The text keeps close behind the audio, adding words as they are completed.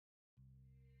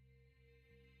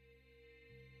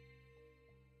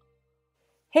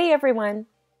Hey everyone!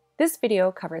 This video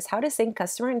covers how to sync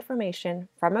customer information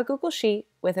from a Google Sheet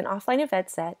with an offline event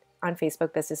set on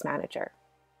Facebook Business Manager.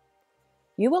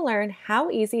 You will learn how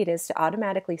easy it is to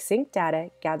automatically sync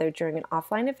data gathered during an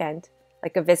offline event,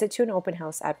 like a visit to an open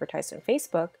house advertised on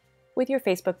Facebook, with your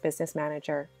Facebook Business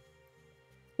Manager.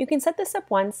 You can set this up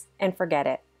once and forget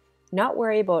it, not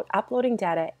worry about uploading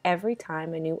data every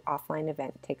time a new offline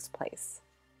event takes place.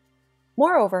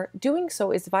 Moreover, doing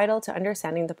so is vital to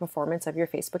understanding the performance of your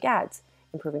Facebook ads,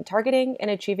 improving targeting,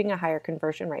 and achieving a higher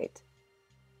conversion rate.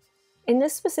 In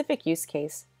this specific use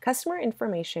case, customer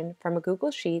information from a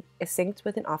Google Sheet is synced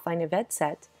with an offline event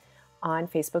set on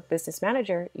Facebook Business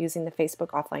Manager using the Facebook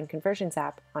Offline Conversions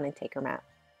app on Integromat.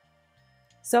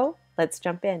 So, let's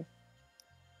jump in.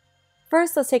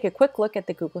 First, let's take a quick look at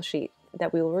the Google Sheet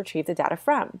that we will retrieve the data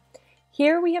from.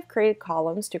 Here we have created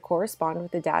columns to correspond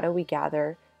with the data we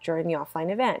gather during the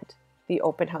offline event, the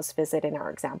open house visit in our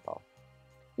example.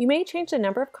 You may change the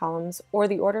number of columns or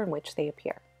the order in which they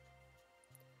appear.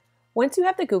 Once you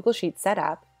have the Google Sheet set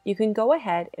up, you can go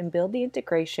ahead and build the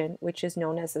integration, which is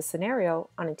known as a scenario,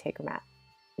 on Integromat.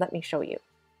 Let me show you.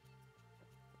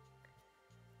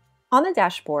 On the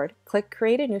dashboard, click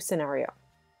Create a new scenario.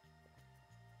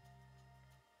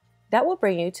 That will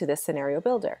bring you to this scenario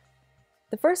builder.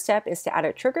 The first step is to add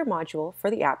a trigger module for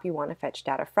the app you want to fetch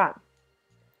data from.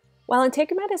 While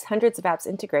Integromat has hundreds of apps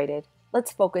integrated,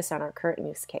 let's focus on our current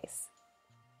use case.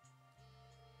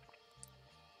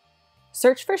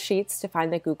 Search for Sheets to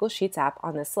find the Google Sheets app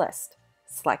on this list.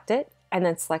 Select it, and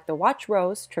then select the Watch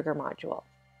Rows trigger module.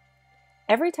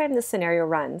 Every time this scenario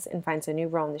runs and finds a new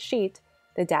row in the sheet,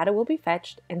 the data will be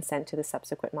fetched and sent to the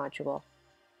subsequent module.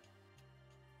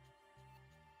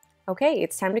 Okay,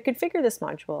 it's time to configure this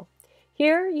module.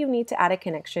 Here, you need to add a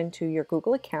connection to your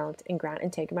Google account and grant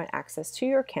Integromat access to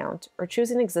your account, or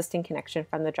choose an existing connection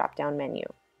from the drop-down menu.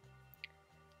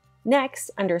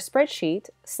 Next, under Spreadsheet,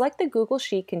 select the Google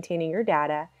Sheet containing your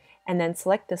data, and then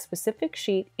select the specific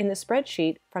sheet in the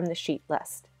spreadsheet from the sheet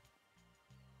list.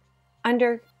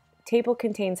 Under Table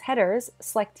Contains Headers,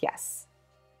 select Yes.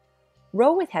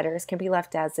 Row with headers can be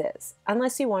left as is,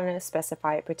 unless you want to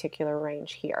specify a particular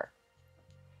range here.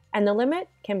 And the limit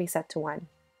can be set to 1.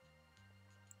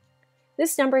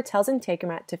 This number tells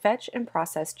Integromat to fetch and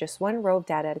process just one row of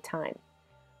data at a time.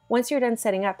 Once you're done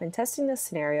setting up and testing this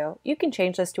scenario, you can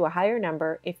change this to a higher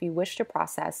number if you wish to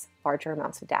process larger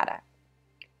amounts of data.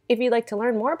 If you'd like to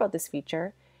learn more about this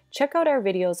feature, check out our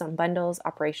videos on bundles,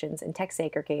 operations, and text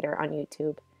aggregator on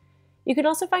YouTube. You can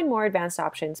also find more advanced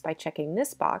options by checking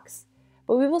this box,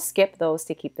 but we will skip those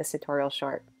to keep this tutorial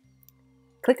short.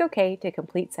 Click OK to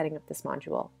complete setting up this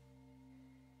module.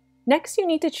 Next, you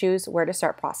need to choose where to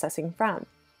start processing from.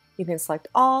 You can select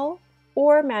All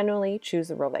or manually choose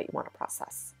the row that you want to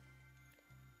process.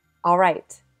 All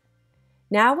right,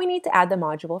 now we need to add the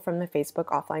module from the Facebook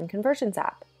Offline Conversions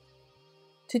app.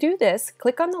 To do this,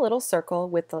 click on the little circle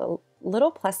with the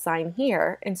little plus sign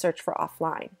here and search for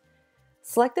Offline.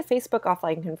 Select the Facebook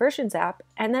Offline Conversions app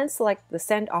and then select the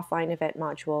Send Offline Event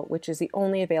module, which is the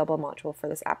only available module for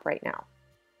this app right now.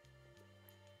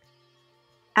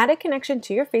 Add a connection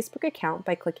to your Facebook account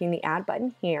by clicking the Add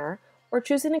button here, or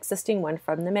choose an existing one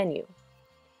from the menu.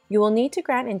 You will need to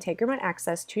grant Integromat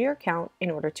access to your account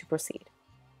in order to proceed.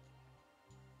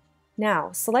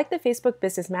 Now, select the Facebook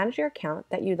Business Manager account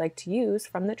that you'd like to use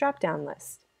from the drop-down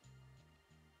list.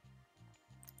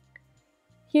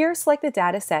 Here, select the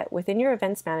data set within your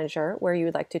Events Manager where you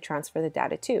would like to transfer the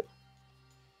data to.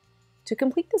 To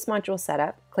complete this module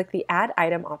setup, click the Add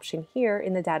Item option here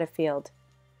in the Data field.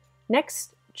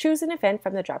 Next, choose an event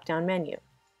from the drop-down menu.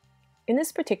 In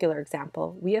this particular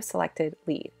example, we have selected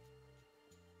Lead.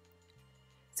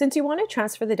 Since you want to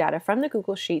transfer the data from the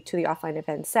Google Sheet to the offline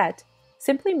event set,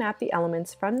 simply map the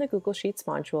elements from the Google Sheets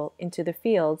module into the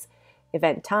fields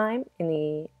Event Time in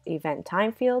the Event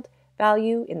Time field,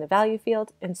 Value in the Value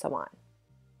field, and so on.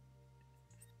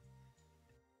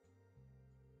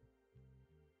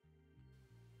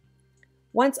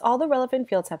 Once all the relevant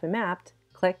fields have been mapped,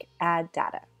 click Add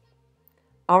Data.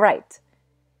 All right.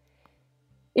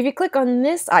 If you click on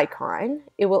this icon,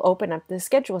 it will open up the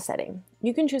schedule setting.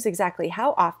 You can choose exactly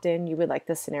how often you would like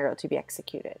this scenario to be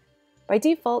executed. By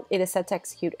default, it is set to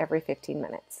execute every 15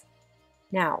 minutes.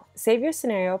 Now, save your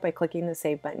scenario by clicking the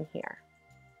Save button here.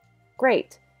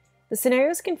 Great. The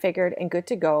scenario is configured and good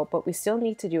to go, but we still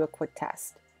need to do a quick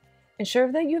test. Ensure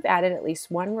that you've added at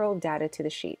least one row of data to the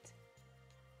sheet.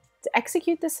 To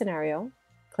execute the scenario,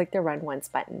 click the Run Once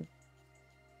button.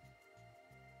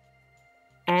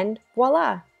 And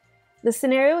voila! The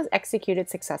scenario is executed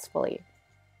successfully.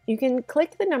 You can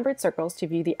click the numbered circles to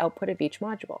view the output of each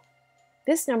module.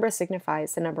 This number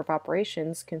signifies the number of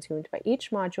operations consumed by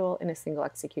each module in a single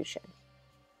execution.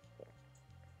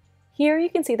 Here you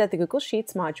can see that the Google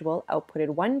Sheets module outputted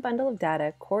one bundle of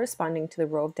data corresponding to the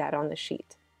row of data on the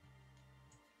sheet.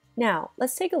 Now,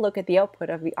 let's take a look at the output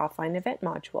of the offline event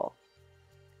module.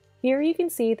 Here you can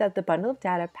see that the bundle of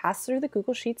data passed through the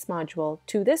Google Sheets module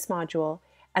to this module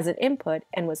as an input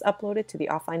and was uploaded to the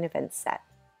offline events set.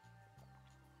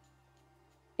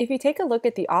 If you take a look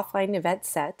at the offline event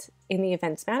set in the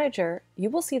Events Manager, you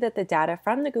will see that the data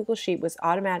from the Google Sheet was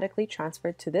automatically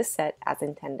transferred to this set as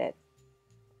intended.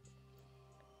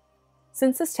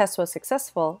 Since this test was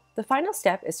successful, the final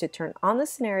step is to turn on the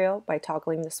scenario by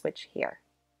toggling the switch here.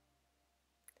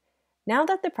 Now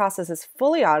that the process is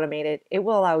fully automated, it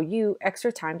will allow you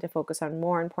extra time to focus on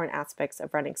more important aspects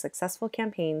of running successful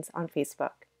campaigns on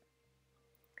Facebook.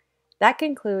 That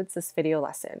concludes this video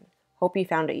lesson. Hope you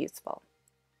found it useful.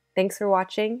 Thanks for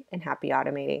watching and happy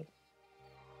automating.